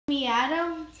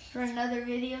for another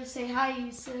video. Say hi,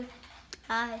 Yusuf.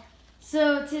 Hi.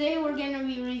 So today we're going to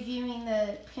be reviewing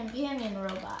the companion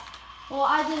robot. Well,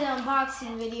 I did an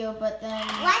unboxing video, but then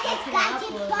I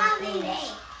couldn't upload it.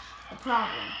 Was a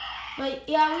problem. But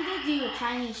yeah, we did do a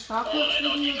Chinese chocolates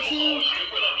video too.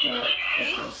 But,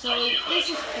 okay, so this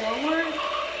is forward.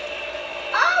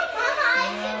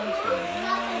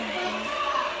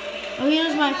 Oh,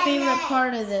 here's my favorite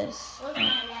part of this.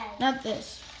 Not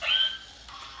this.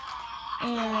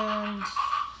 And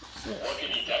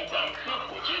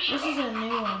this is a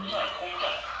new one.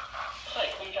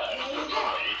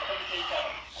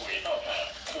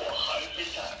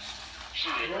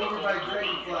 Over by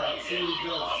Dragonfly, see what he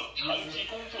goes.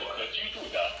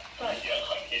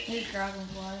 Here's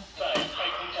Dragonfly.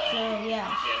 So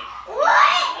yeah.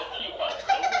 What?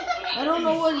 I don't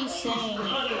know what he's saying.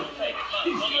 Dragonfly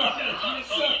is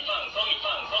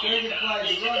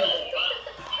running.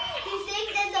 He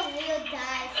thinks there's a real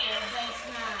dinosaur, but it's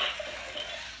not.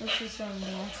 This is so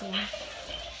nasty.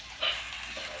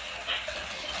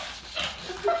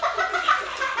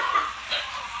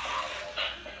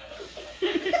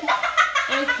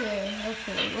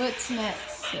 Okay, what's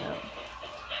next? So,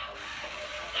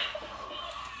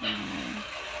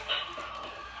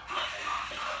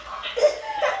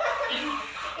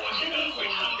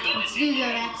 let's do the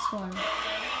next one.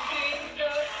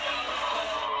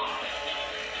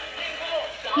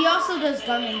 He also does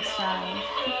Gunman style.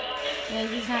 Yeah,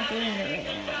 he's not doing it right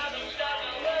now.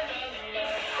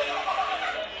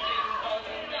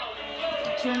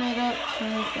 Turn it up,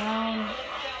 turn it down.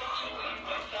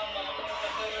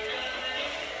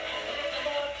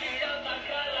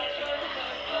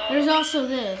 There's also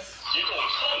this.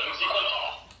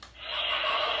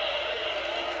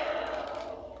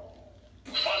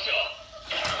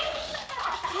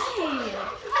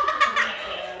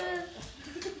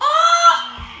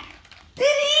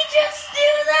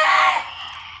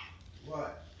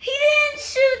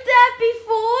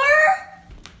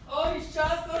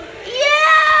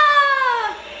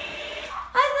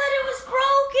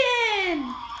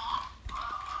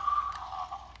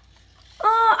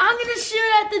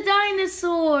 The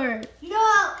dinosaur.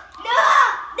 No.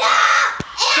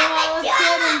 Come on, let's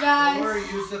get him, guys. Don't worry,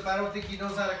 Yusuf. I don't think he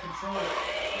knows how to control it.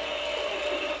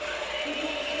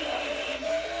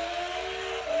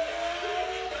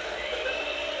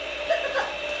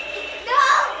 No.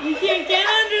 You can't get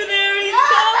under there. He's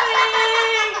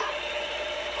coming.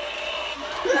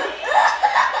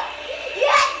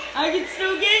 Yes. I can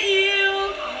still get you.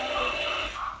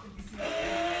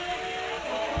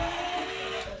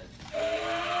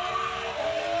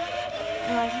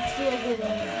 I can still get in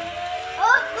there.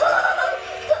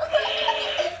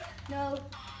 No,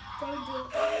 don't do it.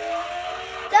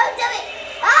 Don't do it.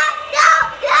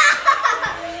 No.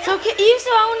 So,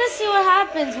 Yusuf, I want to see what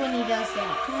happens when he does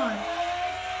that. Come on.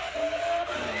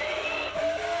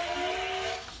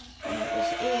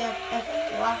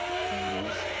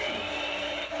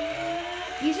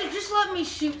 Yusuf, just let me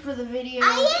shoot for the video. I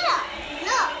am.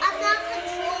 No, I'm not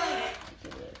controlling.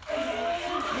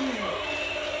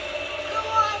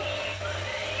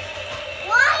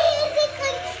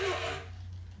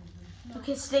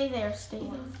 Okay, stay there. Shoot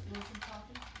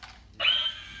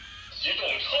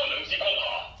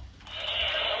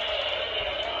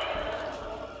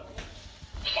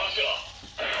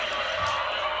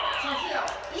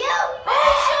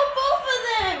both of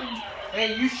them! Hey,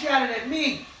 you shot it at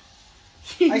me.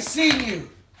 I seen you.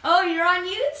 Oh, you're on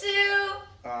YouTube.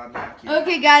 I'm not kidding.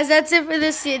 Okay, guys, that's it for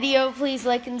this video. Please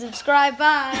like and subscribe.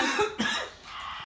 Bye.